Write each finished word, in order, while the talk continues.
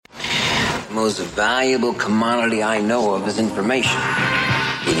most valuable commodity I know of is information.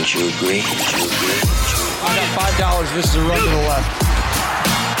 Wouldn't you agree? I got $5. This is a run to the left.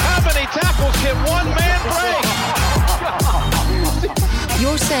 How many tackles can one man break?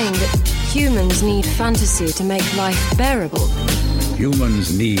 You're saying that humans need fantasy to make life bearable?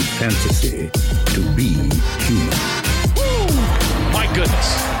 Humans need fantasy to be human. My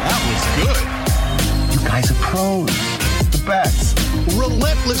goodness, that was good. You guys are pros. The best.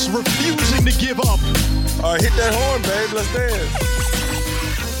 Relentless, refusing to give up. All right, hit that horn, babe. Let's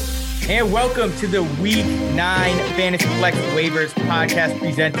dance. And welcome to the Week 9 Fantasy Flex Waivers podcast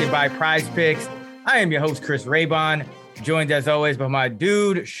presented by Prize Picks. I am your host, Chris Raybon, joined as always by my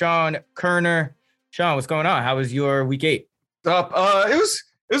dude, Sean Kerner. Sean, what's going on? How was your Week 8? It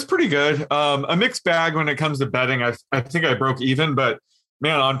was pretty good. A mixed bag when it comes to betting. I think I broke even, but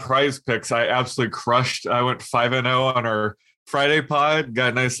man, on Prize Picks, I absolutely crushed. I went 5-0 on our Friday pod.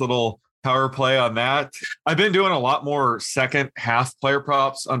 Got a nice little power play on that. I've been doing a lot more second half player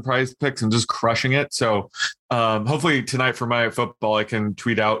props on Prize Picks and just crushing it. So hopefully tonight for my football, I can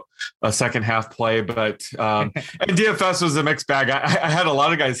tweet out a second half play. But and DFS was a mixed bag. I had a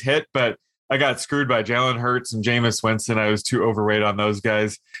lot of guys hit, but I got screwed by Jalen Hurts and Jameis Winston. I was too overweight on those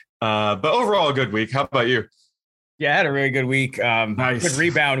guys. But overall, a good week. How about you? Yeah, I had a really good week. Nice. Good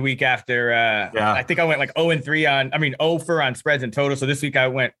rebound week after. I think I went like 0 for on spreads and total. So this week I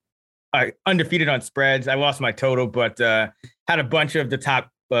went undefeated on spreads. I lost my total, but had a bunch of the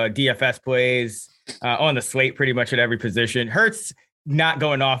top DFS plays on the slate pretty much at every position. Hurts not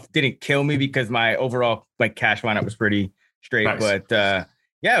going off didn't kill me because my overall cash lineup was pretty straight. Nice. But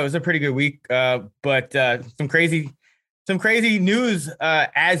yeah, it was a pretty good week. But some crazy news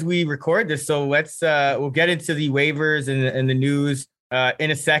as we record this. So we'll get into the waivers and the news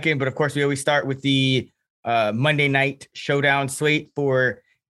in a second. But of course, we always start with the Monday night showdown slate for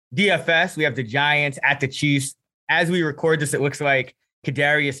DFS. We have the Giants at the Chiefs. As we record this, it looks like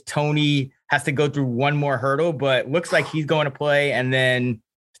Kadarius Toney has to go through one more hurdle, but looks like he's going to play. And then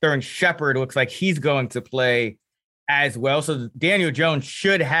Sterling Shepard looks like he's going to play as well. So Daniel Jones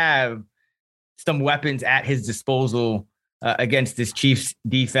should have some weapons at his disposal against this Chiefs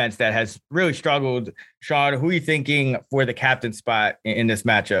defense that has really struggled. Sean, who are you thinking for the captain spot in this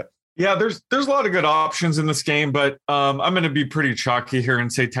matchup? Yeah, there's a lot of good options in this game, but I'm going to be pretty chalky here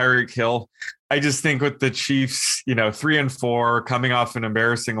and say Tyreek Hill. I just think with the Chiefs, 3-4 coming off an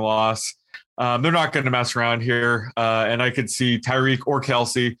embarrassing loss, they're not going to mess around here. And I could see Tyreek or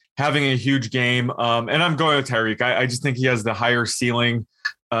Kelsey having a huge game. And I'm going with Tyreek. I just think he has the higher ceiling.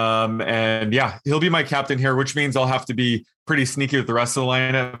 And yeah, he'll be my captain here, which means I'll have to be pretty sneaky with the rest of the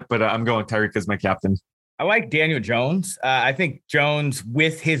lineup, but I'm going Tyreek as my captain. I like Daniel Jones. I think Jones,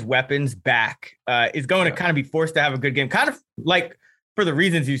 with his weapons back, is going to kind of be forced to have a good game. Kind of like for the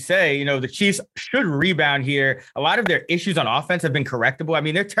reasons you say, the Chiefs should rebound here. A lot of their issues on offense have been correctable. I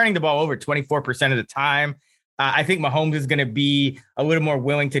mean, they're turning the ball over 24% of the time. I think Mahomes is going to be a little more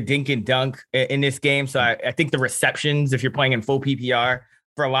willing to dink and dunk in this game. So I think the receptions, if you're playing in full PPR,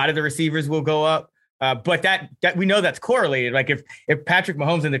 for a lot of the receivers will go up. But that we know that's correlated. Like if Patrick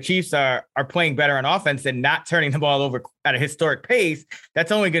Mahomes and the Chiefs are playing better on offense and not turning the ball over at a historic pace,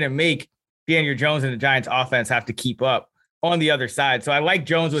 that's only going to make Daniel Jones and the Giants offense have to keep up on the other side. So I like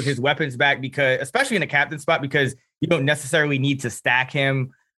Jones with his weapons back, because especially in a captain spot, because you don't necessarily need to stack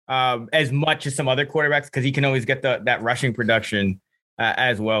him as much as some other quarterbacks, because he can always get that rushing production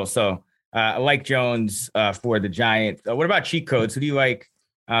as well. So I like Jones for the Giants. What about cheat codes? Who do you like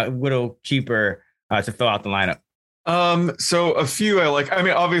a little cheaper to fill out the lineup? So a few I like. I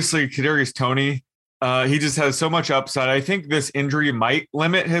mean, obviously Kadarius Toney. He just has so much upside. I think this injury might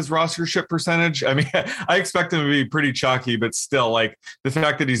limit his rostership percentage. I mean, I expect him to be pretty chalky, but still, like, the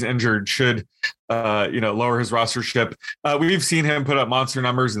fact that he's injured should, lower his rostership. We've seen him put up monster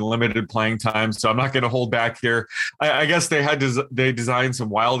numbers in limited playing time, so I'm not going to hold back here. I guess they designed some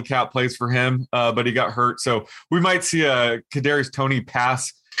wildcat plays for him, but he got hurt, so we might see a Kadarius Toney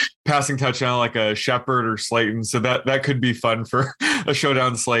passing touchdown like a Shepard or Slayton. So that could be fun for a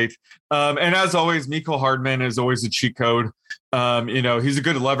showdown slate. And as always, Mecole Hardman is always a cheat code. He's a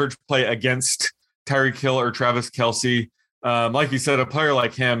good leverage play against Tyreek Hill or Travis Kelce. Like you said, a player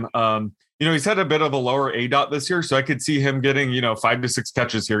like him, he's had a bit of a lower ADOT this year, so I could see him getting, 5 to 6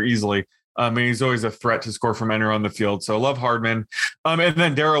 catches here easily. And he's always a threat to score from anywhere on the field. So love Hardman. And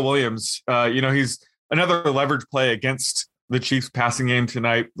then Darrell Williams, he's another leverage play against the Chiefs passing game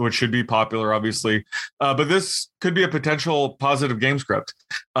tonight, which should be popular, obviously. But this could be a potential positive game script.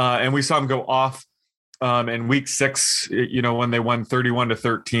 And we saw him go off in week 6, when they won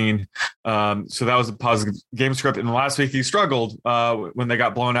 31-13. So that was a positive game script. And last week he struggled when they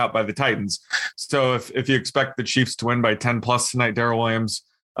got blown out by the Titans. So if you expect the Chiefs to win by 10 plus tonight, Darrell Williams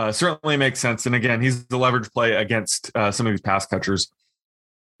certainly makes sense. And again, he's the leverage play against some of these pass catchers.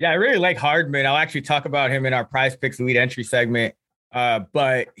 Yeah, I really like Hardman. I'll actually talk about him in our Prize Picks Elite Entry segment.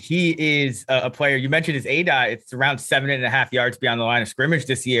 But he is a player. You mentioned his ADOT. It's around 7.5 yards beyond the line of scrimmage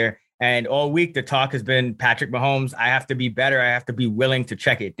this year. And all week, the talk has been Patrick Mahomes. I have to be better. I have to be willing to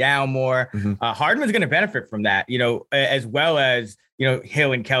check it down more. Hardman's going to benefit from that, as well as,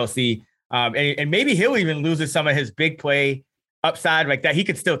 Hill and Kelsey. And maybe Hill even loses some of his big play upside like that. He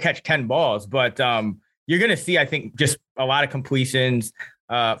could still catch 10 balls. But you're going to see, I think, just a lot of completions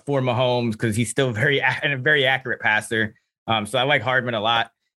for Mahomes because he's still a very accurate passer. So I like Hardman a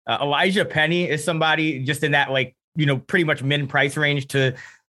lot. Elijah Penny is somebody just in that, pretty much min price range to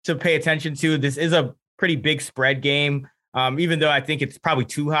pay attention to. This is a pretty big spread game. Even though I think it's probably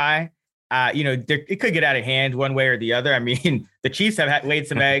too high, it could get out of hand one way or the other. I mean, the Chiefs have laid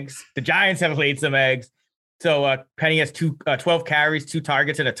some eggs. The Giants have laid some eggs. So Penny has 12 carries, 2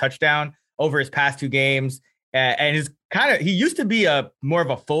 targets and a touchdown over his past 2 games. And he used to be more of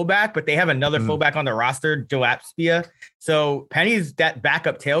a fullback, but they have another fullback on the roster, Joe Apspia. So Penny's that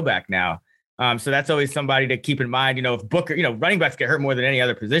backup tailback now. So that's always somebody to keep in mind. If Booker, running backs get hurt more than any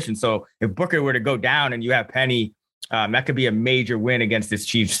other position. So if Booker were to go down and you have Penny, that could be a major win against this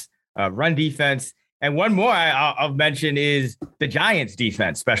Chiefs run defense. And one more I'll mention is the Giants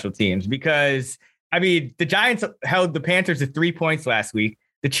defense special teams, because the Giants held the Panthers to 3 points last week.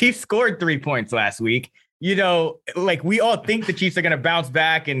 The Chiefs scored 3 points last week. We all think the Chiefs are going to bounce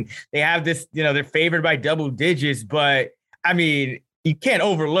back and they have this, they're favored by double digits, but you can't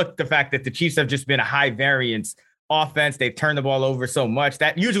overlook the fact that the Chiefs have just been a high variance offense. They've turned the ball over so much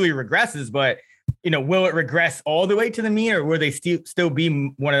that usually regresses, but will it regress all the way to the mean, or will they still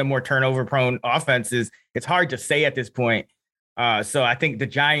be one of the more turnover prone offenses? It's hard to say at this point. So I think the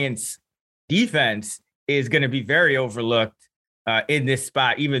Giants defense is going to be very overlooked in this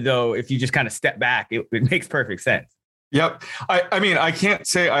spot, even though if you just kind of step back, it makes perfect sense. Yep. I can't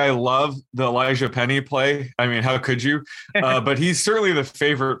say I love the Elijah Penny play. How could you? But he's certainly the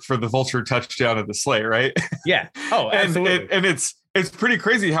favorite for the vulture touchdown of the slate, right? Yeah. Oh, absolutely. and it's pretty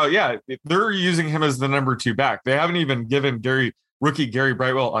crazy how, they're using him as the number 2 back. They haven't even given rookie Gary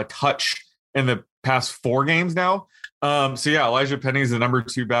Brightwell a touch in the past 4 games now. Elijah Penny is the number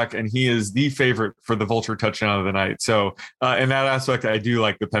 2 back, and he is the favorite for the vulture touchdown of the night. So in that aspect, I do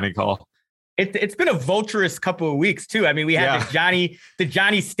like the Penny call. It's been a vulturous couple of weeks too. We had the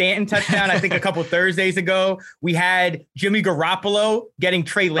Johnny Stanton touchdown, I think a couple Thursdays ago. We had Jimmy Garoppolo getting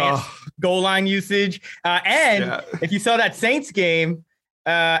Trey Lance goal line usage. If you saw that Saints game,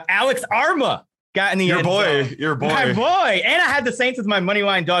 Alex Arma got in the end zone. Your boy. My boy. And I had the Saints as my money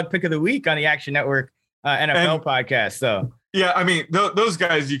line dog pick of the week on the Action Network NFL podcast. So those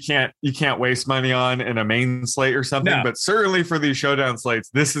guys you can't waste money on in a main slate or something, but certainly for these showdown slates,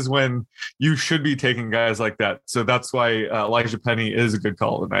 this is when you should be taking guys like that. So that's why Elijah Penny is a good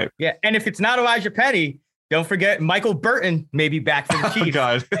call tonight. Yeah, and if it's not Elijah Penny, don't forget Michael Burton may be back for the Chiefs. Oh,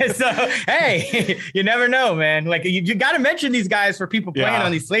 God. So, hey, you never know, man. You got to mention these guys for people playing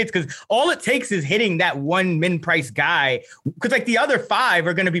on these slates, because all it takes is hitting that one min price guy. Because the other 5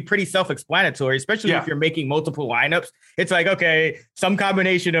 are going to be pretty self-explanatory, especially if you're making multiple lineups. It's okay, some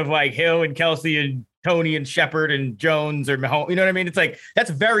combination of Hill and Kelsey and Tony and Shepard and Jones or Mahomes. You know what I mean? It's that's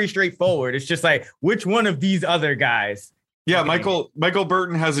very straightforward. It's just which one of these other guys? Yeah, Michael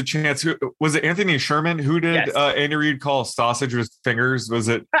Burton has a chance. Was it Anthony Sherman? Who did Andy Reid call sausage with fingers? Was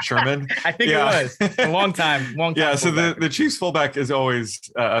it Sherman? I think it was. A long time. Yeah, so the Chiefs fullback is always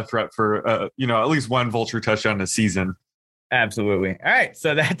a threat for at least one vulture touchdown a season. Absolutely. All right,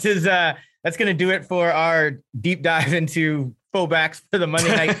 so that's going to do it for our deep dive into fullbacks for the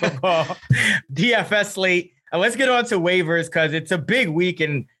Monday Night Football DFS slate. Let's get on to waivers, because it's a big week,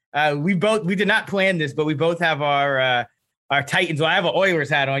 and we did not plan this, but we both have our Titans. Well, I have an Oilers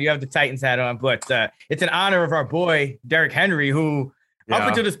hat on. You have the Titans hat on, but it's in honor of our boy, Derrick Henry, who up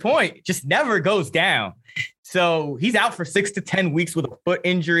until this point just never goes down. So he's out for 6 to 10 weeks with a foot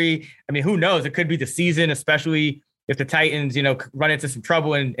injury. Who knows? It could be the season, especially if the Titans, run into some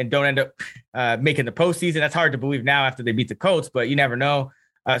trouble and don't end up making the postseason. That's hard to believe now after they beat the Colts, but you never know.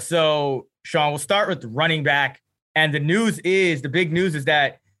 So, Sean, we'll start with the running back. And the big news is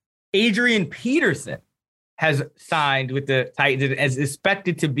that Adrian Peterson has signed with the Titans and is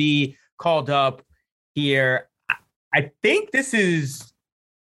expected to be called up here. I think this is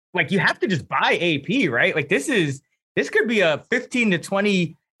you have to just buy AP, right? This could be a 15 to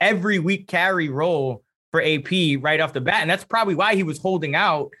 20 every week carry role for AP right off the bat. And that's probably why he was holding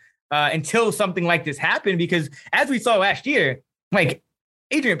out until something like this happened, because as we saw last year, like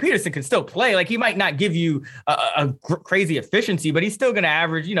Adrian Peterson can still play. Like he might not give you a crazy efficiency, but he's still going to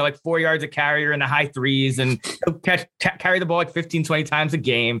average, like 4 yards a carry or in the high threes, and he'll carry the ball like 15, 20 times a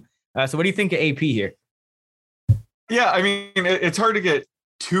game. So what do you think of AP here? Yeah, I mean, it's hard to get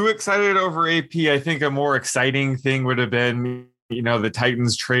too excited over AP. I think a more exciting thing would have been, the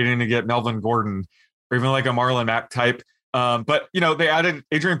Titans trading to get Melvin Gordon or even like a Marlon Mack type. But, they added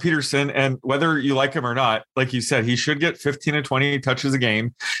Adrian Peterson, and whether you like him or not, like you said, he should get 15 to 20 touches a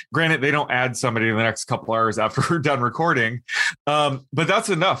game. Granted, they don't add somebody in the next couple hours after we're done recording. But that's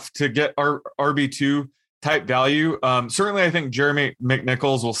enough to get our RB2 type value. Certainly, I think Jeremy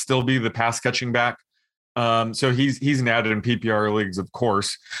McNichols will still be the pass catching back. So he's an added in PPR leagues, of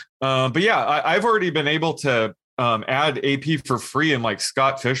course. But yeah, I've already been able to add AP for free in like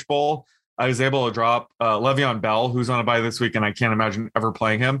Scott Fishbowl. I was able to drop Le'Veon Bell, who's on a bye this week, and I can't imagine ever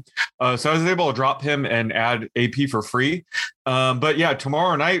playing him. So I was able to drop him and add AP for free. But yeah,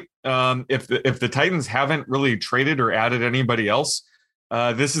 tomorrow night, if the Titans haven't really traded or added anybody else,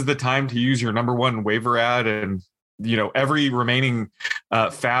 this is the time to use your number one waiver ad and every remaining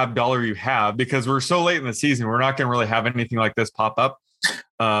fab dollar you have, because we're so late in the season, we're not going to really have anything like this pop up.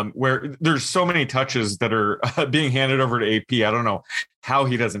 Where there's so many touches that are being handed over to AP. I don't know how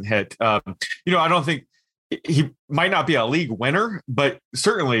he doesn't hit. I don't think he might not be a league winner, but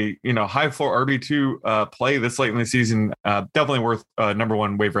certainly, high floor RB2 play this late in the season, definitely worth number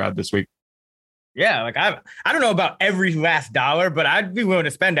one waiver ad this week. Yeah, like I don't know about every last dollar, but I'd be willing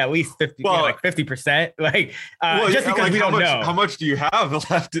to spend at least 50%. Just because we don't know. How much do you have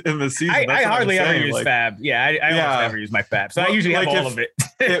left in the season? I hardly ever use Fab. Yeah, I almost never use my Fab. So I usually have all of it.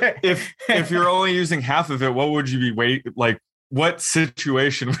 if you're only using half of it, what would you be what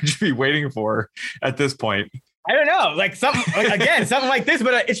situation would you be waiting for at this point? I don't know, something like this,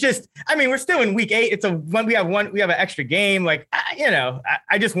 but it's just, we're still in week 8. We have an extra game. I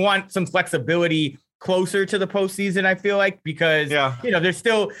just want some flexibility closer to the postseason, I feel like, because, there's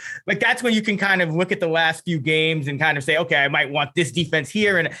still that's when you can kind of look at the last few games and kind of say, okay, I might want this defense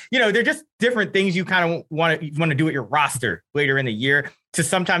here. And, they're just different things you kind of want to do with your roster later in the year to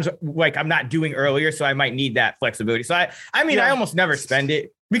sometimes I'm not doing earlier. So I might need that flexibility. So I almost never spend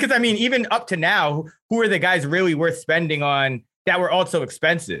it. Because, even up to now, who are the guys really worth spending on that were also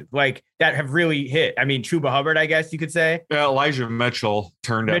expensive, that have really hit? Chuba Hubbard, I guess you could say. Yeah, Elijah Mitchell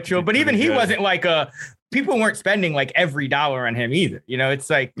turned out. But even he wasn't people weren't spending every dollar on him either. It's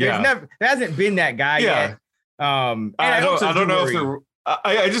there hasn't been that guy yet. I don't know if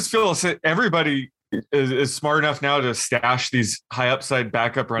I just feel everybody is smart enough now to stash these high upside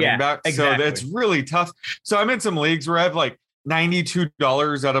backup running backs. Exactly. So that's really tough. So I'm in some leagues where I have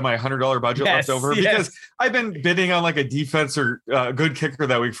 $92 out of my $100 budget left over because I've been bidding on a defense or a good kicker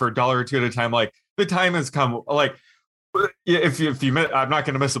that week for $1 or $2 at a time. The time has come. If you I'm not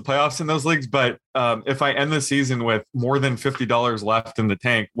going to miss the playoffs in those leagues, but if I end the season with more than $50 left in the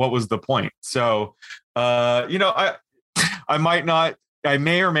tank, what was the point? So, I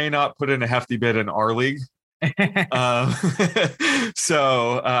may or may not put in a hefty bid in our league.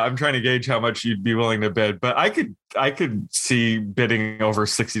 So I'm trying to gauge how much you'd be willing to bid, but I could see bidding over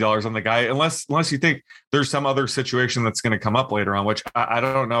 $60 on the guy, unless you think there's some other situation that's going to come up later on, which I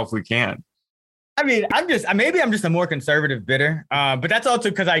don't know if we can. I'm just a more conservative bidder, but that's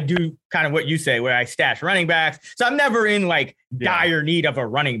also because I do kind of what you say, where I stash running backs. So I'm never in dire need of a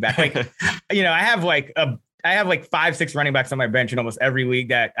running back. I have I have 5-6 running backs on my bench in almost every league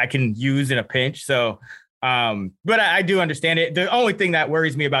that I can use in a pinch. So. But I do understand it. The only thing that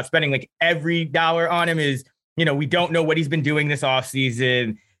worries me about spending every dollar on him is, we don't know what he's been doing this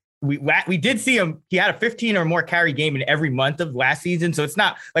offseason. We did see him. He had a 15 or more carry game in every month of last season. So it's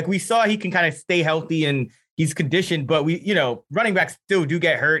not we saw he can kind of stay healthy and he's conditioned, but running backs still do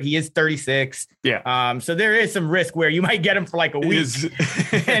get hurt. He is 36. Yeah. So there is some risk where you might get him for a week.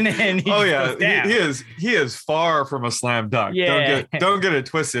 And then he is far from a slam dunk. Yeah. Don't get it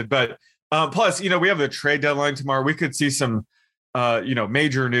twisted, but plus, we have the trade deadline tomorrow. We could see some,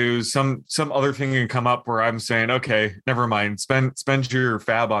 major news. Some other thing can come up where I'm saying, okay, never mind. Spend your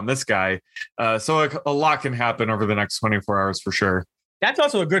fab on this guy. So a lot can happen over the next 24 hours for sure. That's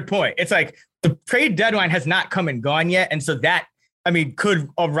also a good point. It's the trade deadline has not come and gone yet, and so that could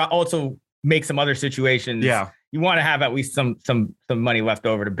also make some other situations. Yeah, you want to have at least some money left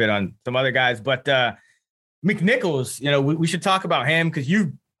over to bid on some other guys. But McNichols, we should talk about him because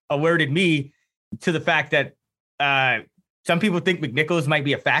you alerted me to the fact that some people think McNichols might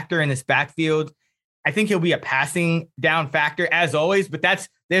be a factor in this backfield. I think he'll be a passing down factor as always, but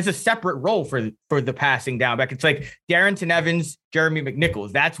there's a separate role for the passing down back. It's like Darrington Evans, Jeremy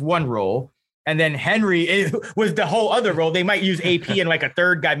McNichols. That's one role. And then Henry was the whole other role. They might use AP and like a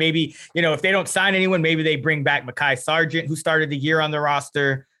third guy. Maybe, if they don't sign anyone, maybe they bring back Mekhi Sargent, who started the year on the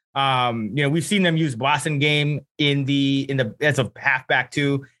roster. We've seen them use Blasingame in the as a halfback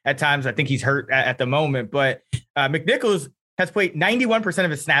too at times. I think he's hurt at the moment, but McNichols has played 91%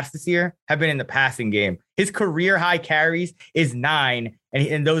 of his snaps this year have been in the passing game. His career high carries is 9,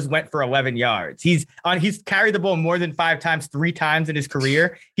 and those went for 11 yards. He's carried the ball more than 5 times, 3 times in his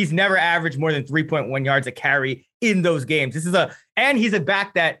career. He's never averaged more than 3.1 yards a carry in those games. And he's a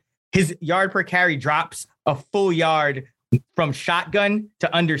back that his yard per carry drops a full yard from shotgun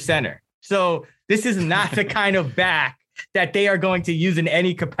to under center. So this is not the kind of back that they are going to use in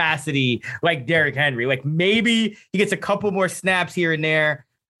any capacity like Derrick Henry. Like maybe he gets a couple more snaps here and there,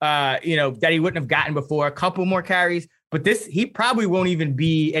 that he wouldn't have gotten before, a couple more carries, but he probably won't even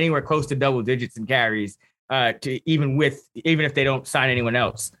be anywhere close to double digits in carries, even if they don't sign anyone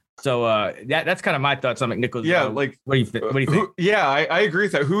else. So that's kind of my thoughts on McNichols. Yeah. What do you think? I agree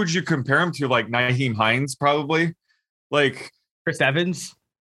with that. Who would you compare him to? Like Nyheim Hines, probably like Chris Evans.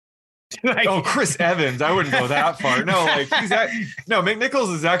 Chris Evans. I wouldn't go that far. No,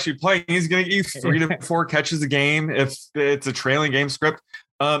 McNichols is actually playing. He's going to get 3 to 4 catches a game if it's a trailing game script.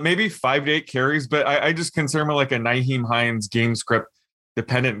 Maybe 5 to 8 carries, but I just consider him like a Nyheim Hines game script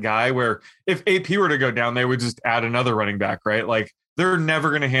dependent guy where if AP were to go down, they would just add another running back, right? Like they're never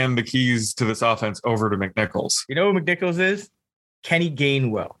going to hand the keys to this offense over to McNichols. You know who McNichols is? Kenny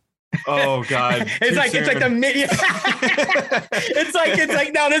Gainwell. Oh God! It's like the mid. It's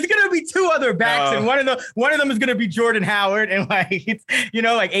like no. There's gonna be 2 other backs, and one of them is gonna be Jordan Howard, and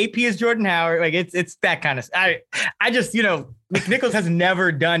AP is Jordan Howard. Like it's that kind of. I just McNichols has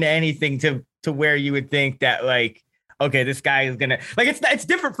never done anything to where you would think that like, okay, this guy is gonna it's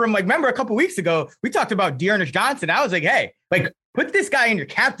different from remember a couple weeks ago we talked about Dearness Johnson. I was like, hey, put this guy in your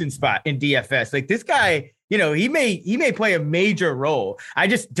captain spot in DFS. Like this guy. He may play a major role. I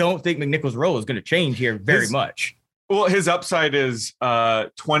just don't think McNichols' role is going to change here very much. Well, his upside is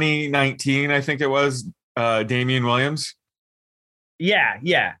 2019, I think it was, Damian Williams. Yeah.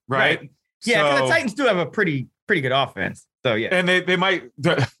 Right? Yeah, because the Titans do have a pretty good offense. So, yeah. And they might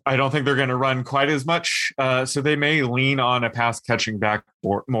 – I don't think they're going to run quite as much. So they may lean on a pass catching back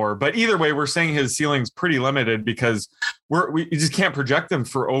more. But either way, we're saying his ceiling's pretty limited because we just can't project him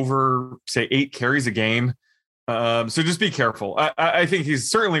for over, say, 8 carries a game. So just be careful. I think he's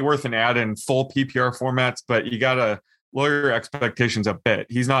certainly worth an add in full PPR formats, but you got to lower your expectations a bit.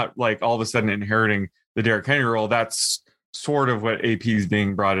 He's not like all of a sudden inheriting the Derrick Henry role. That's sort of what AP is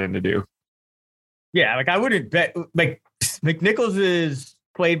being brought in to do. Yeah, I wouldn't bet McNichols is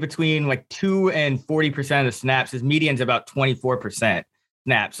played between 2 and 40% of the snaps. His median's about 24%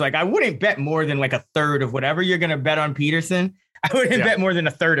 snaps. So I wouldn't bet more than a third of whatever you're going to bet on Peterson. I wouldn't bet more than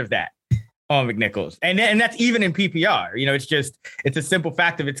a third of that on McNichols. And that's even in PPR. It's a simple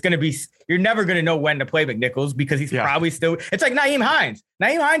fact of it's going to be, you're never going to know when to play McNichols because he's probably still, it's like Nyheim Hines.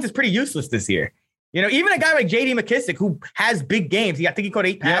 Nyheim Hines is pretty useless this year. Even a guy like J.D. McKissick, who has big games, I think he caught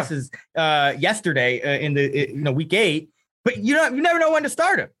 8 passes yesterday in the week 8, but you never know when to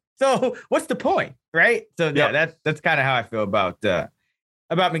start him. So what's the point, right? So that's kind of how I feel about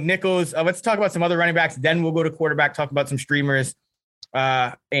McNichols. Let's talk about some other running backs. Then we'll go to quarterback, talk about some streamers,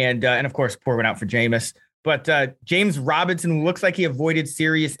 and of course pour one out for Jameis. But James Robinson looks like he avoided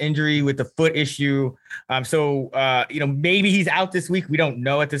serious injury with the foot issue. So maybe he's out this week. We don't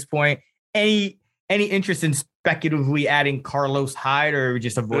know at this point. Any interest in speculatively adding Carlos Hyde or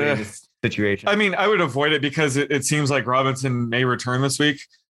just avoiding this situation? I mean, I would avoid it because it seems like Robinson may return this week.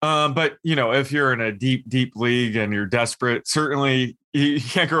 But, if you're in a deep, deep league and you're desperate, certainly you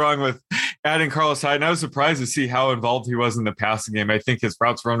can't go wrong with adding Carlos Hyde. And I was surprised to see how involved he was in the passing game. I think his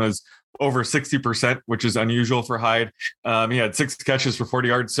routes run was over 60%, which is unusual for Hyde. He had 6 catches for 40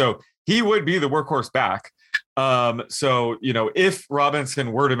 yards. So he would be the workhorse back. So, if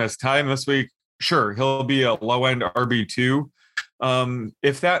Robinson were to miss time this week, sure, he'll be a low end RB2.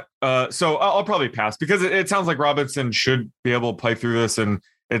 If that, so I'll probably pass because it sounds like Robinson should be able to play through this, and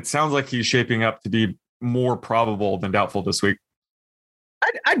it sounds like he's shaping up to be more probable than doubtful this week.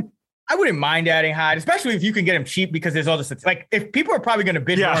 I wouldn't mind adding Hyde, especially if you can get him cheap because there's all this. If people are probably going to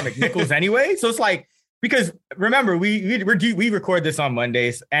bid more on McNichols anyway, so it's because remember we record this on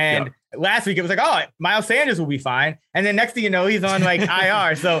Mondays and. Yeah. Last week it was Miles Sanders will be fine, and then next thing you know he's on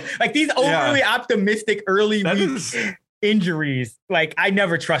IR. So these overly optimistic early weeks injuries, like I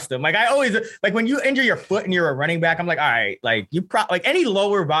never trust them. Like I always like when you injure your foot and you're a running back, I'm like, all right, like you like any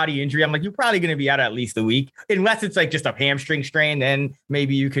lower body injury, I'm like, you're probably going to be out at least a week, unless it's like just a hamstring strain. Then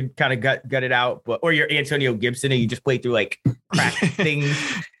maybe you could kind of gut it out. But or you're Antonio Gibson and you just play through like crack things.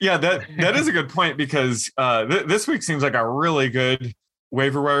 Yeah, that is a good point because this week seems like a really good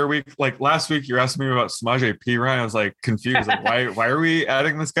waiver wire week. Like last week, you're asking me about Samaje Perine. I was like confused. Like why are we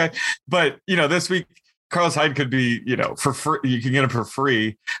adding this guy? But this week, Carlos Hyde could be, for free. You can get him for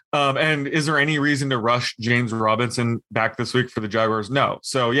free. And is there any reason to rush James Robinson back this week for the Jaguars? No.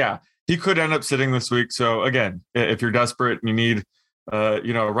 So yeah, he could end up sitting this week. So again, if you're desperate and you need, a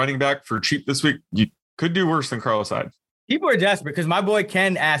running back for cheap this week, you could do worse than Carlos Hyde. People are desperate because my boy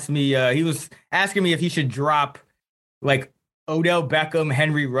Ken asked me. He was asking me if he should drop like Odell Beckham,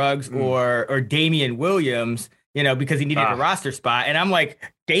 Henry Ruggs, or Damian Williams. Because he needed a roster spot. And I'm like,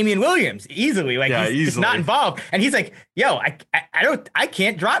 Damian Williams, easily. Like, he's just not involved. And he's like, yo, I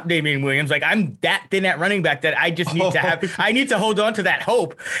can't drop Damian Williams. Like, I'm that thin at running back that I just need I need to hold on to that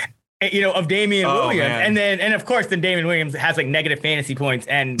hope, of Damian Williams. Man. And of course, then Damian Williams has like negative fantasy points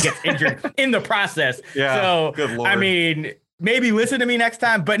and gets injured in the process. Yeah. So, good Lord. I mean, maybe listen to me next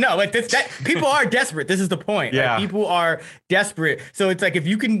time, but no, like people are desperate. This is the point. Yeah. Like, people are desperate. So it's like, if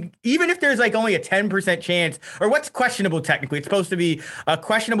you can, even if there's like only a 10% chance, or what's questionable technically, it's supposed to be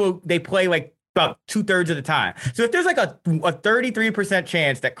questionable. They play like about 2/3 of the time. So if there's like a 33%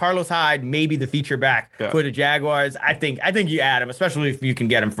 chance that Carlos Hyde may be the feature back for the Jaguars, I think you add him, especially if you can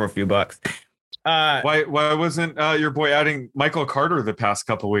get him for a few bucks. Why wasn't your boy adding Michael Carter the past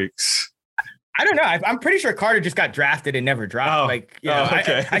couple weeks? I don't know. I'm pretty sure Carter just got drafted and never dropped.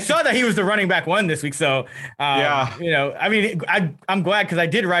 Okay. I saw that he was the running back one this week. So, I mean, I'm glad because I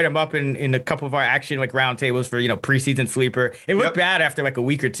did write him up in a couple of our action like roundtables for, preseason sleeper. It looked bad after like a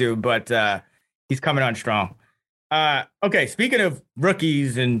week or two, but he's coming on strong. Okay. Speaking of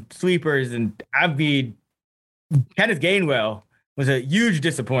rookies and sleepers, and I mean, Kenneth Gainwell was a huge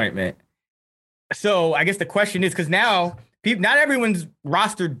disappointment. So I guess the question is, because now not everyone's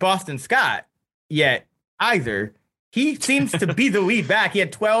rostered Boston Scott yet either. He seems to be the lead back. He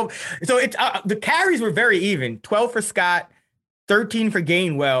had 12. So it's the carries were very even. 12 for Scott, 13 for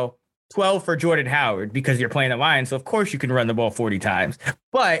Gainwell, 12 for Jordan Howard, because you're playing the Lions. So of course you can run the ball 40 times.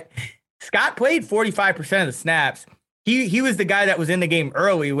 But Scott played 45% of the snaps. He was the guy that was in the game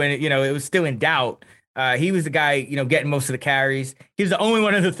early when it was still in doubt. He was the guy, getting most of the carries. He was the only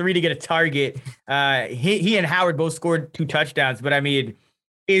one of the three to get a target. He and Howard both scored 2 touchdowns. But I mean,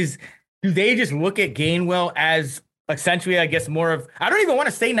 do they just look at Gainwell as essentially, I guess, more of, I don't even want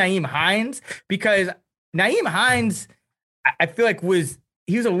to say Nyheim Hines, because Nyheim Hines, I feel like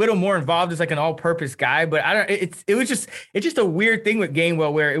he was a little more involved as like an all-purpose guy, but it's just a weird thing with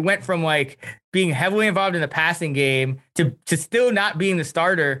Gainwell where it went from like being heavily involved in the passing game to still not being the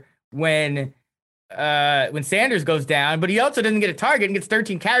starter when Sanders goes down, but he also doesn't get a target and gets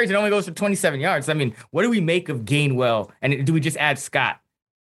 13 carries and only goes for 27 yards. I mean, what do we make of Gainwell? And do we just add Scott?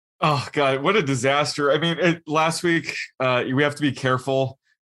 Oh God, what a disaster. I mean, last week, we have to be careful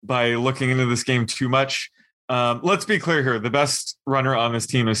by looking into this game too much. Let's be clear here. The best runner on this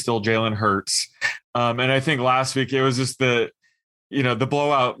team is still Jalen Hurts. And I think last week it was just the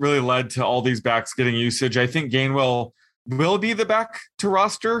blowout really led to all these backs getting usage. I think Gainwell will be the back to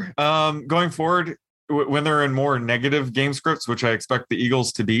roster going forward when they're in more negative game scripts, which I expect the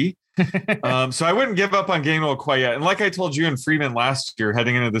Eagles to be. So I wouldn't give up on Gainwell quite yet. And like I told you and Freeman last year,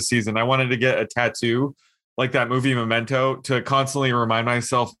 heading into the season, I wanted to get a tattoo like that movie Memento to constantly remind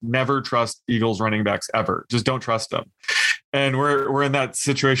myself, never trust Eagles running backs ever. Just don't trust them. And we're in that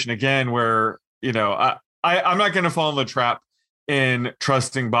situation again where, I'm not going to fall in the trap in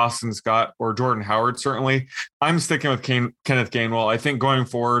trusting Boston Scott or Jordan Howard. Certainly I'm sticking with Kenneth Gainwell. I think going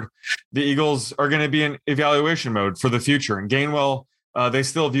forward, the Eagles are going to be in evaluation mode for the future, and Gainwell, they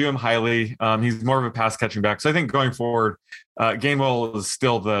still view him highly. He's more of a pass catching back. So I think going forward, Gainwell is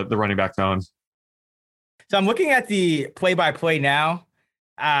still the running back known. So I'm looking at the play-by-play now.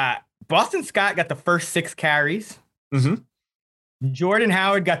 Boston Scott got the first 6 carries. Mm-hmm. Jordan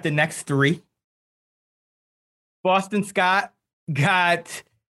Howard got the next 3. Boston Scott got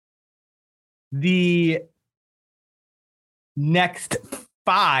the next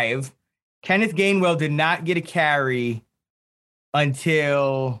 5. Kenneth Gainwell did not get a carry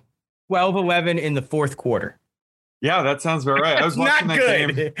until 12-11 in the 4th quarter. Yeah, that sounds about right. I was watching that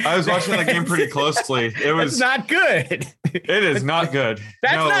game. I was watching that game pretty closely. It was not good. It is not good.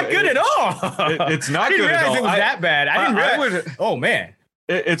 That's not good at all. It's not good at all. I didn't realize it was that bad. I didn't realize. Oh man.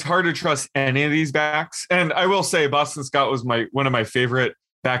 It's hard to trust any of these backs. And I will say Boston Scott was one of my favorite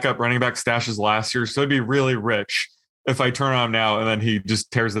backup running back stashes last year. So it'd be really rich if I turn on him now and then he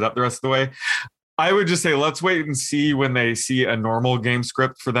just tears it up the rest of the way. I would just say, let's wait and see when they see a normal game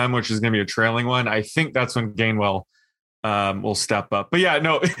script for them, which is going to be a trailing one. I think that's when Gainwell will step up. But yeah,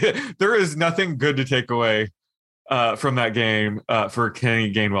 no, there is nothing good to take away from that game for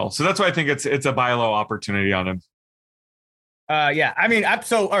Kenny Gainwell. So that's why I think it's a buy low opportunity on him. Yeah, I mean,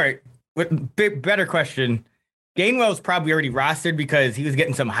 all right. Better question. Gainwell's probably already rostered because he was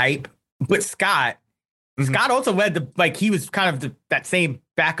getting some hype, but Scott also led he was kind of that same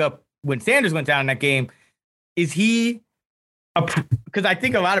backup when Sanders went down in that game. Is he because I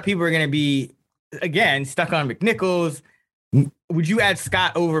think a lot of people are going to be, again, stuck on McNichols. Would you add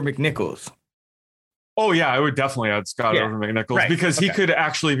Scott over McNichols? Oh, yeah, I would definitely add Scott over McNichols because he could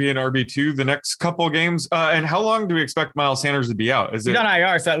actually be an RB2 the next couple of games. And how long do we expect Miles Sanders to be out? He's on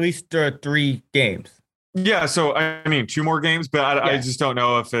IR, so at least 3 games. Yeah, so I mean, 2 more games, but I just don't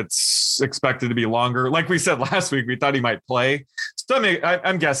know if it's expected to be longer. Like we said last week, we thought he might play. So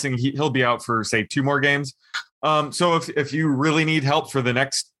I'm guessing he'll be out for, say, 2 more games. So if you really need help for the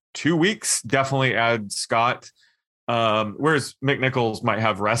next 2 weeks, definitely add Scott. Whereas McNichols might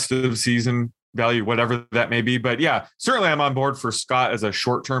have rest of season value, whatever that may be. But yeah, certainly I'm on board for Scott as a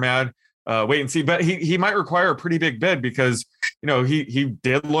short-term ad. Wait and see. But he might require a pretty big bid because, he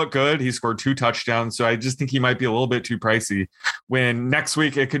did look good. He scored 2 touchdowns. So I just think he might be a little bit too pricey when next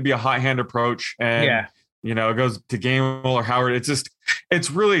week it could be a hot hand approach. And, it goes to Gainwell or Howard. It's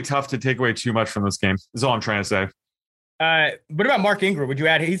really tough to take away too much from this game is all I'm trying to say. What about Mark Ingram? Would you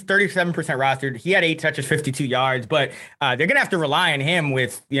add? He's 37% rostered. He had 8 touches, 52 yards, but they're going to have to rely on him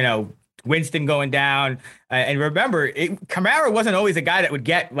with, Winston going down. And remember, Kamara wasn't always a guy that would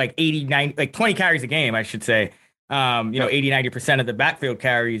get 20 carries a game, I should say. 80-90% of the backfield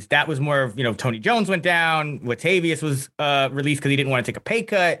carries. That was more of, Tony Jones went down. Latavius was released because he didn't want to take a pay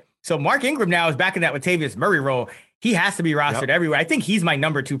cut. So Mark Ingram now is back in that Latavius Murray role. He has to be rostered everywhere. I think he's my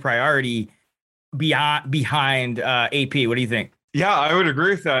number 2 priority behind AP. What do you think? Yeah, I would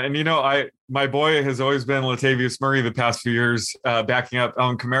agree with that. And, my boy has always been Latavius Murray the past few years, backing up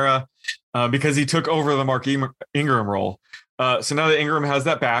Alvin Kamara because he took over the Mark Ingram role. So now that Ingram has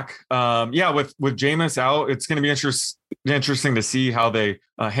that back, with Jameis out, it's going to be interesting to see how they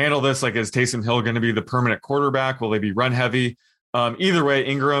handle this. Like, is Taysom Hill going to be the permanent quarterback? Will they be run heavy? Either way,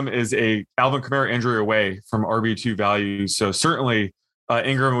 Ingram is a Alvin Kamara injury away from RB2 value. So certainly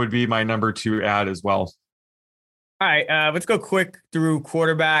Ingram would be my number 2 ad as well. All right, let's go quick through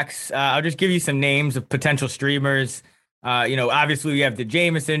quarterbacks. I'll just give you some names of potential streamers. Obviously we have the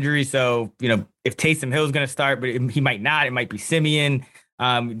Jameis injury. So, if Taysom Hill is going to start, but he might not, it might be Simeon.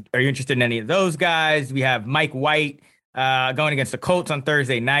 Are you interested in any of those guys? We have Mike White going against the Colts on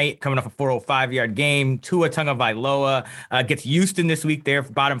Thursday night, coming off a 405-yard game. Tua Tagovailoa gets Houston this week there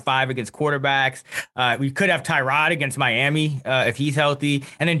for bottom 5 against quarterbacks. We could have Tyrod against Miami if he's healthy.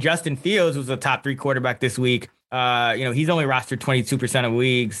 And then Justin Fields was a top 3 quarterback this week. He's only rostered 22% of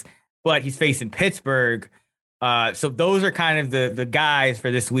leagues, but he's facing Pittsburgh. So those are kind of the guys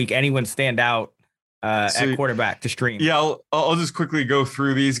for this week. Anyone stand out at quarterback to stream? Yeah, I'll just quickly go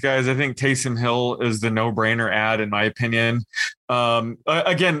through these guys. I think Taysom Hill is the no-brainer ad in my opinion.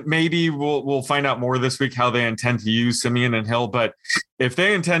 Again, maybe we'll find out more this week how they intend to use Simeon and Hill. But if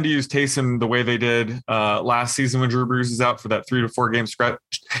they intend to use Taysom the way they did last season when Drew Brees is out for that 3 to 4 game stretch,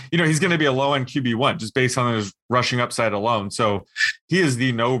 he's going to be a low-end QB1 just based on his rushing upside alone. So he is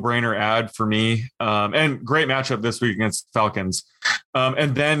the no-brainer ad for me. And great matchup this week against Falcons.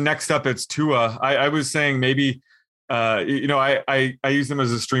 And then next up, it's Tua. I was saying maybe I used him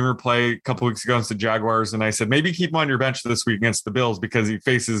as a streamer play a couple weeks ago against the Jaguars, and I said maybe keep him on your bench this week against the Bills because he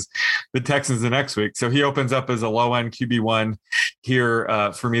faces the Texans the next week. So he opens up as a low-end QB1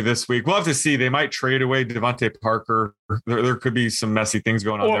 here for me this week. We'll have to see. They might trade away Devontae Parker. There could be some messy things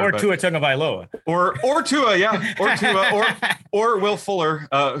going on there. Or Tua Tagovailoa. Or Tua, yeah. Or Tua, or Will Fuller,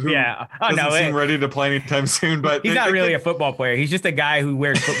 who doesn't seem ready to play anytime soon. But he's not really a football player. He's just a guy who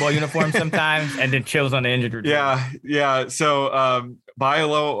wears football uniforms sometimes and then chills on the injured reserve. Yeah. So buy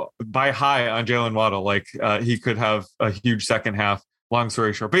low, buy high on Jalen Waddle. Like he could have a huge second half. Long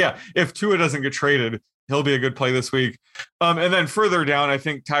story short, but yeah, if Tua doesn't get traded, he'll be a good play this week. And then further down, I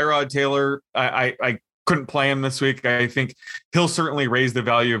think Tyrod Taylor. I couldn't play him this week. I think he'll certainly raise the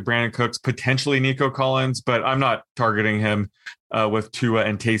value of Brandon Cooks, potentially Nico Collins, but I'm not targeting him with Tua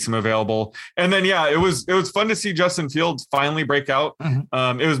and Taysom available. And then it was fun to see Justin Fields finally break out.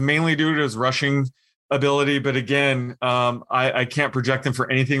 It was mainly due to his rushing ability, but again, I can't project him for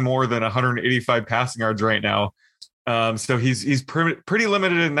anything more than 185 passing yards right now. So he's pretty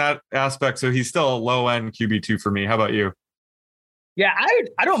limited in that aspect. So he's still a low end QB2 for me. How about you? Yeah,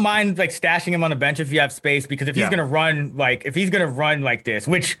 I don't mind like stashing him on the bench if you have space, because if he's gonna run like this,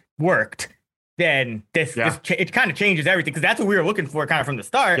 which worked, then it kind of changes everything, because that's what we were looking for kind of from the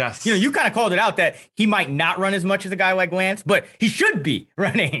start. Yes. You kind of called it out that he might not run as much as a guy like Lance, but he should be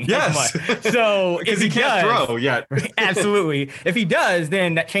running as much. So because he can't throw yet. Absolutely. If he does,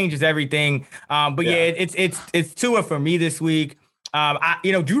 then that changes everything. But it's Tua for me this week.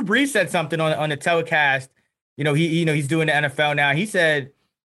 Drew Brees said something on the telecast. He's doing the NFL now. He said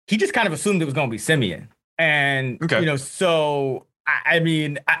he just kind of assumed it was going to be Simeon. And, so I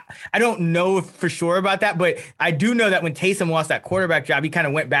mean, I don't know for sure about that, but I do know that when Taysom lost that quarterback job, he kind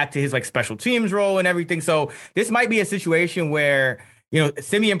of went back to his like special teams role and everything. So this might be a situation where,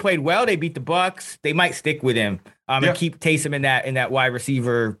 Simeon played well. They beat the Bucs. They might stick with him and keep Taysom in that wide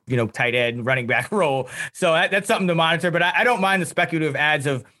receiver, tight end running back role. So that's something to monitor. But I don't mind the speculative ads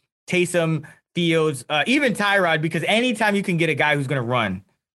of Taysom, Fields, even Tyrod, because anytime you can get a guy who's going to run,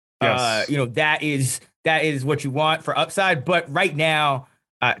 that is what you want for upside. But right now,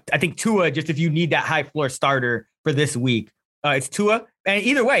 I think Tua, just if you need that high floor starter for this week, it's Tua. And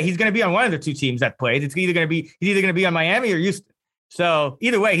either way, he's going to be on one of the two teams that plays. He's either going to be on Miami or Houston. So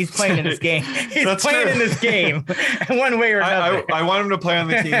either way, he's playing in this game. He's playing in this game one way or another. I want him to play on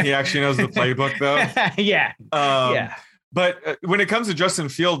the team. He actually knows the playbook, though. Yeah. But when it comes to Justin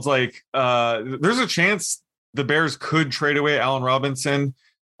Fields, like there's a chance the Bears could trade away Allen Robinson.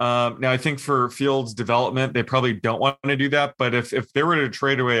 Now, I think for Fields' development, they probably don't want to do that. But if they were to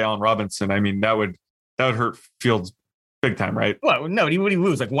trade away Allen Robinson, I mean, that would hurt Fields big time, right? Well, no, what do you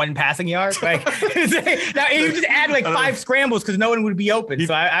lose? Like one passing yard? Like now you just add like 5 scrambles because no one would be open.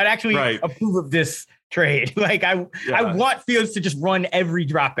 So I'd actually approve of this trade. Like I want Fields to just run every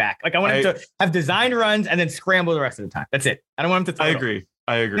drop back. Like I want him to have designed runs and then scramble the rest of the time. That's it. I don't want him to throw.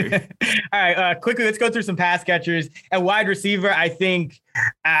 I agree. All right, quickly, let's go through some pass catchers. At wide receiver, I think,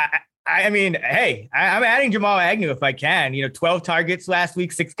 I'm adding Jamal Agnew if I can. 12 targets last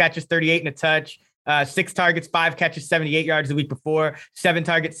week, 6 catches, 38 and a touch. 6 targets, 5 catches, 78 yards the week before. 7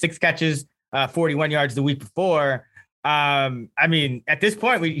 targets, 6 catches, 41 yards the week before. At this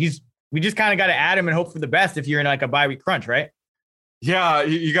point, we just kind of got to add him and hope for the best if you're in like a bye week crunch, right? Yeah,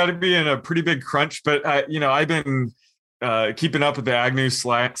 you got to be in a pretty big crunch. But I've been keeping up with the Agnew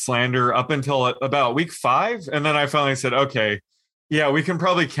slander up until about week 5, and then I finally said, okay, yeah, we can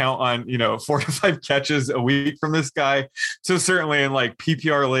probably count on 4 to 5 catches a week from this guy. So certainly in like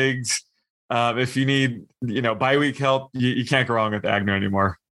PPR leagues, if you need bye week help, you can't go wrong with Agnew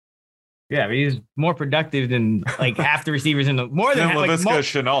anymore. Yeah, but he's more productive than like half the receivers in the more than Laviska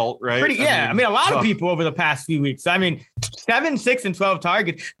Shenault, right? A lot of people over the past few weeks. 7, 6, and 12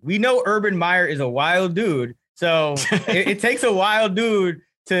 targets. We know Urban Meyer is a wild dude. So it takes a wild dude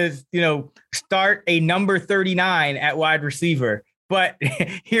to, start a number 39 at wide receiver. But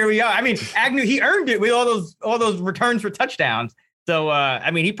here we are. Agnew, he earned it with all those returns for touchdowns. So,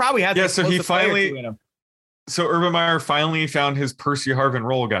 he probably has. Yeah, so he finally. So Urban Meyer finally found his Percy Harvin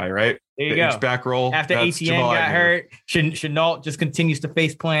role guy, right? There you go. H-back role. After ATN got hurt, Shenault just continues to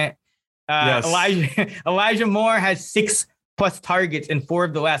face plant. Elijah Moore has 6+ targets in 4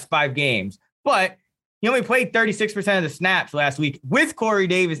 of the last 5 games. But he only played 36% of the snaps last week with Corey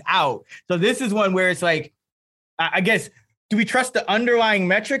Davis out. So this is one where it's like, I guess, do we trust the underlying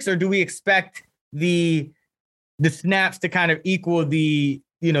metrics or do we expect the snaps to kind of equal the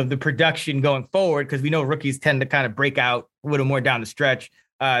production going forward? Because we know rookies tend to kind of break out a little more down the stretch.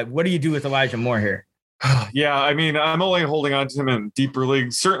 What do you do with Elijah Moore here? Yeah, I'm only holding on to him in deeper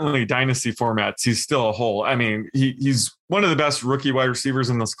leagues. Certainly dynasty formats, he's still a hole. He's one of the best rookie wide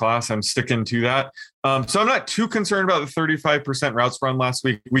receivers in this class. I'm sticking to that. So I'm not too concerned about the 35% routes run last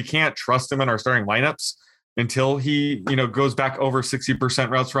week. We can't trust him in our starting lineups until he, goes back over 60%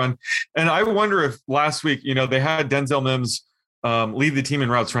 routes run. And I wonder if last week, they had Denzel Mims lead the team in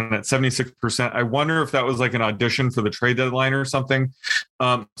routes run at 76%. I wonder if that was like an audition for the trade deadline or something.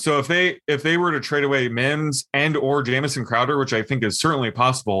 So if they were to trade away Mims and or Jamison Crowder, which I think is certainly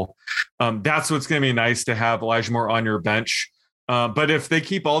possible, that's what's going to be nice to have Elijah Moore on your bench. But if they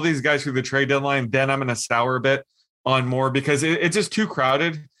keep all these guys through the trade deadline, then I'm going to sour a bit on Moore because it's just too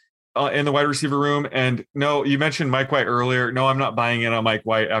crowded in the wide receiver room. And no, you mentioned Mike White earlier. No, I'm not buying in on Mike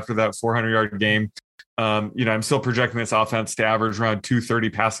White after that 400-yard game. I'm still projecting this offense to average around 230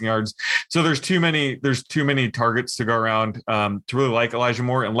 passing yards. So there's too many targets to go around to really like Elijah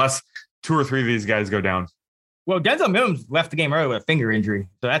Moore, unless 2 or 3 of these guys go down. Well, Denzel Mims left the game early with a finger injury,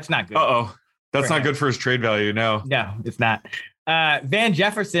 so that's not good. That's not good for his trade value. No, it's not. Van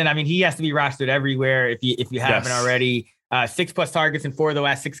Jefferson, he has to be rostered everywhere if you haven't already. 6+ targets in 4 of the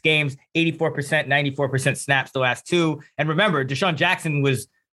last 6 games, 84%, 94% snaps the last 2. And remember, Deshaun Jackson was,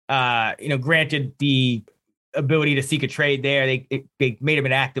 granted the ability to seek a trade there. They made him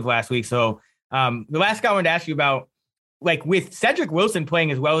inactive last week. So the last guy I wanted to ask you about, like with Cedric Wilson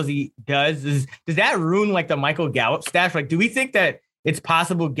playing as well as he does that ruin like the Michael Gallup stash? Like, do we think that it's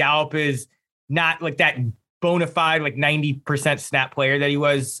possible Gallup is not like that bona fide, like 90% snap player that he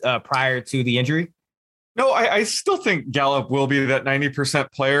was prior to the injury? No, I still think Gallup will be that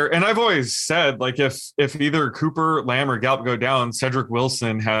 90% player. And I've always said, like, if either Cooper, Lamb, or Gallup go down, Cedric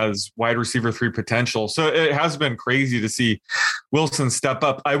Wilson has wide receiver 3 potential. So it has been crazy to see Wilson step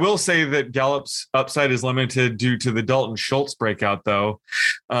up. I will say that Gallup's upside is limited due to the Dalton Schultz breakout, though.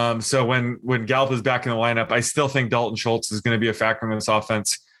 So when Gallup is back in the lineup, I still think Dalton Schultz is going to be a factor in this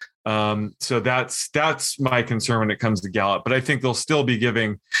offense. So that's my concern when it comes to Gallup. But I think they'll still be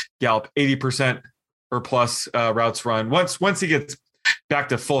giving Gallup 80% or plus routes run. Once he gets back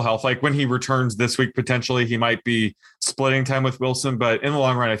to full health, like when he returns this week, potentially he might be splitting time with Wilson, but in the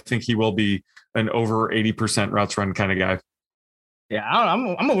long run, I think he will be an over 80% routes run kind of guy. Yeah,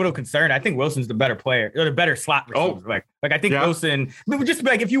 I'm a little concerned. I think Wilson's the better player, or the better slot receiver. Like I think Wilson, just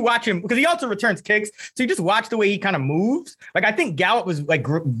like if you watch him, because he also returns kicks, so you just watch the way he kind of moves. Like I think Gallup was like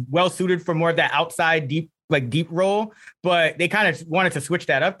well suited for more of that outside deep role, but they kind of wanted to switch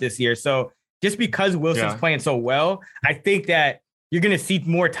that up this year. So just because Wilson's playing so well, I think that you're going to see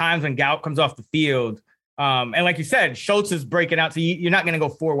more times when Gallup comes off the field. And like you said, Schultz is breaking out. So you're not going to go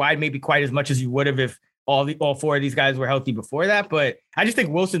 4 wide, maybe quite as much as you would have if all 4 of these guys were healthy before that. But I just think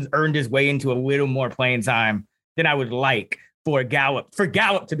Wilson's earned his way into a little more playing time than I would like for Gallup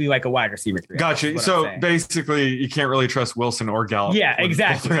to be like a wide receiver 3. Gotcha. So basically you can't really trust Wilson or Gallup. Yeah,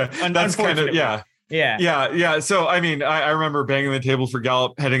 exactly. That's kind of, Yeah. So, I mean, I remember banging the table for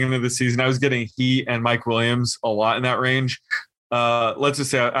Gallup heading into the season. I was getting he and Mike Williams a lot in that range. Let's just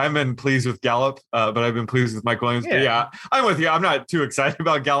say I've been pleased with Gallup, but I've been pleased with Mike Williams. Yeah. But I'm with you. I'm not too excited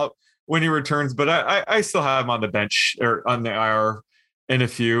about Gallup when he returns, but I still have him on the bench or on the IR in a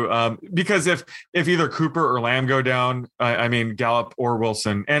few, because if either Cooper or Lamb go down, I mean, Gallup or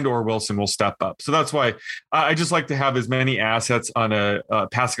Wilson will step up. So that's why I just like to have as many assets on a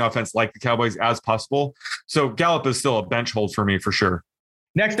passing offense like the Cowboys as possible. So Gallup is still a bench hold for me for sure.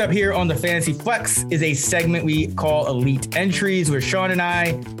 Next up here on the Fantasy Flex is a segment we call Elite Entries, where Sean and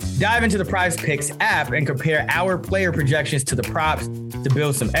I dive into the Prize Picks app and compare our player projections to the props to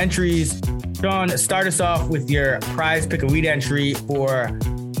build some entries. Sean, start us off with your Prize Pick Elite entry for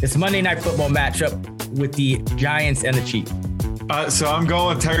this Monday Night Football matchup with the Giants and the Chiefs. So I'm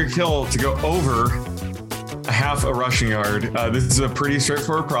going with Tyreek Hill to go over a half a rushing yard. This is a pretty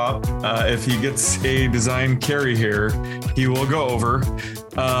straightforward prop. If he gets a design carry here, he will go over.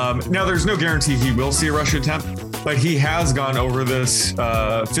 Now, there's no guarantee he will see a rush attempt, but he has gone over this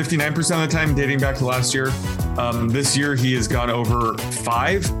 59% of the time dating back to last year. This year, he has gone over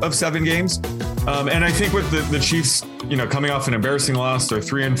 5 of 7 games. And I think with the Chiefs, coming off an embarrassing loss, they're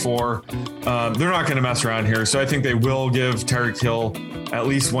 3-4. They're not going to mess around here. So I think they will give Tyreek Hill at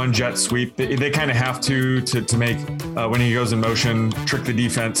least one jet sweep. They kind of have to make, when he goes in motion, trick the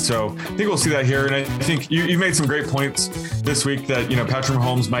defense. So I think we'll see that here. And I think you made some great points this week that, Patrick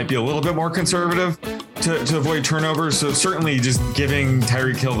Mahomes might be a little bit more conservative to avoid turnovers. So certainly just giving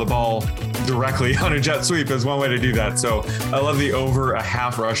Tyreek Hill the ball directly on a jet sweep is one way to do that. So I love the over a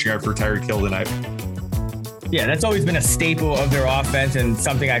half rushing yard for Tyreek Hill tonight. Yeah, that's always been a staple of their offense and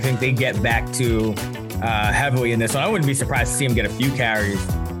something I think they get back to heavily in this one. I wouldn't be surprised to see him get a few carries.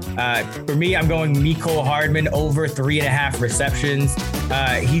 For me, I'm going Mecole Hardman over 3.5 receptions.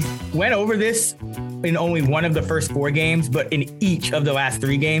 He went over this in only one of the first 4 games, but in each of the last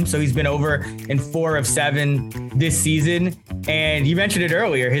 3 games. So he's been over in 4 of 7 this season. And you mentioned it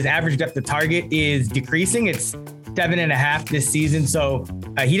earlier, his average depth of target is decreasing. It's 7.5 this season. So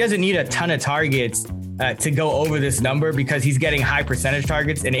he doesn't need a ton of targets to go over this number because he's getting high percentage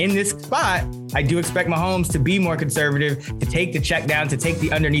targets. And in this spot, I do expect Mahomes to be more conservative, to take the check down, to take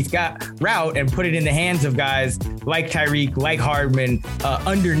the underneath route and put it in the hands of guys like Tyreek, like Hardman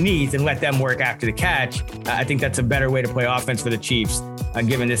underneath and let them work after the catch. I think that's a better way to play offense for the Chiefs,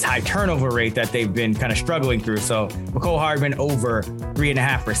 given this high turnover rate that they've been kind of struggling through. So Mecole Hardman over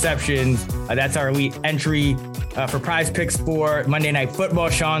 3.5 receptions. That's our elite entry. For Prize Picks for Monday Night Football,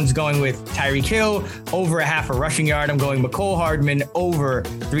 Sean's going with Tyreek Hill over a half a rushing yard. I'm going Mecole Hardman over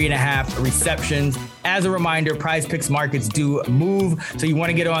 3.5 receptions. As a reminder, Prize Picks markets do move, so you want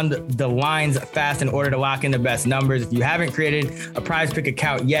to get on the lines fast in order to lock in the best numbers. If you haven't created a Prize Pick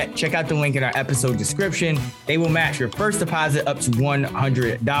account yet, check out the link in our episode description. They will match your first deposit up to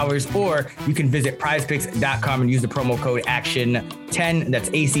 $100, or you can visit prizepicks.com and use the promo code ACTION10. That's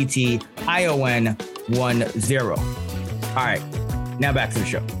ACTION10. All right, now back to the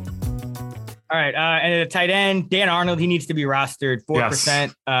show. All right, and at the tight end, Dan Arnold, he needs to be rostered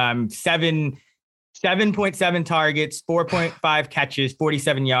 4%, 7.7 targets, 4.5 catches,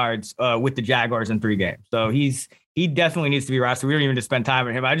 47 yards with the Jaguars in 3 games. So he definitely needs to be rostered. We don't even just spend time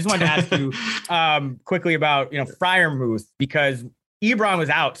with him. I just wanted to ask you quickly about Freiermuth, because Ebron was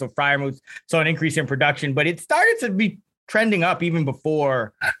out, so Freiermuth saw an increase in production, but it started to be trending up even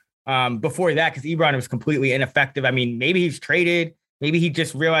before that, because Ebron was completely ineffective. I mean, maybe he's traded, maybe he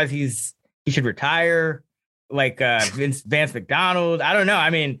just realized he should retire, like Vance McDonald. I don't know.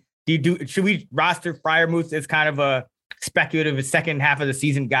 I mean, should we roster Freiermuth as kind of a speculative second half of the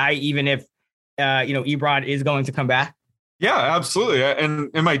season guy, even if Ebron is going to come back? Yeah, absolutely.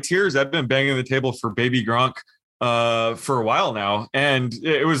 And in my tiers, I've been banging the table for Baby Gronk for a while now, and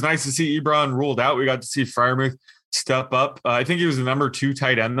it was nice to see Ebron ruled out. We got to see Freiermuth step up. I think he was the number 2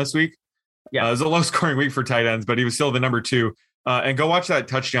 tight end this week. Yeah, it was a low scoring week for tight ends, but he was still the number 2. And go watch that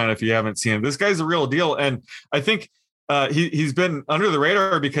touchdown if you haven't seen it. This guy's a real deal, and I think he's been under the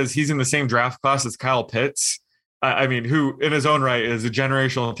radar because he's in the same draft class as Kyle Pitts. I mean, who in his own right is a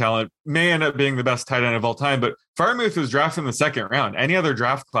generational talent, may end up being the best tight end of all time. But Freiermuth was drafted in the 2nd round. Any other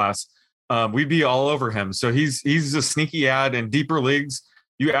draft class, we'd be all over him. So he's a sneaky ad in deeper leagues.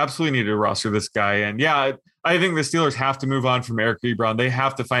 You absolutely need to roster this guy. And yeah, I think the Steelers have to move on from Eric Ebron. They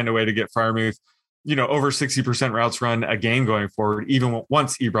have to find a way to get Freiermuth, over 60% routes run a game going forward, even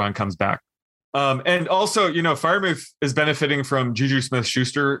once Ebron comes back. And also, Freiermuth is benefiting from Juju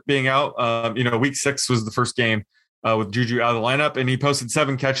Smith-Schuster being out. Week 6 was the first game with Juju out of the lineup, and he posted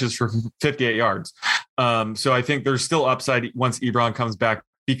 7 catches for 58 yards. So I think there's still upside once Ebron comes back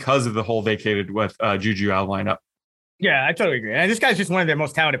because of the hole vacated with Juju out of the lineup. Yeah, I totally agree. And this guy's just one of their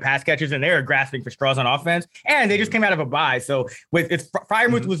most talented pass catchers, and they're grasping for straws on offense. And they just came out of a bye. So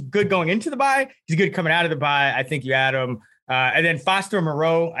Freiermuth was good going into the bye. He's good coming out of the bye. I think you add him. And then Foster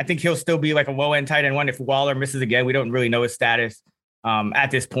Moreau, I think he'll still be like a low-end tight end one. If Waller misses again, we don't really know his status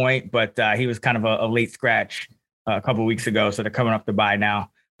at this point, but he was kind of a late scratch a couple of weeks ago, so they're coming up the bye now.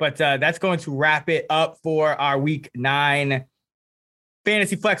 But that's going to wrap it up for our Week 9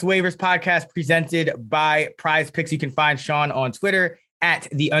 Fantasy Flex Waivers podcast presented by Prize Picks. You can find Sean on Twitter at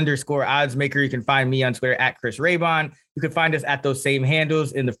 @_oddsmaker. You can find me on Twitter at Chris Raybon. You can find us at those same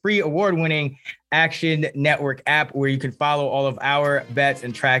handles in the free award-winning Action Network app, where you can follow all of our bets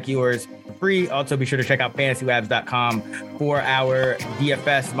and track yours for free. Also, be sure to check out fantasylabs.com for our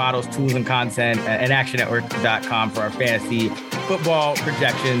DFS models, tools, and content, and actionnetwork.com for our fantasy football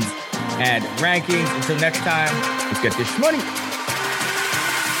projections and rankings. Until next time, let's get this money.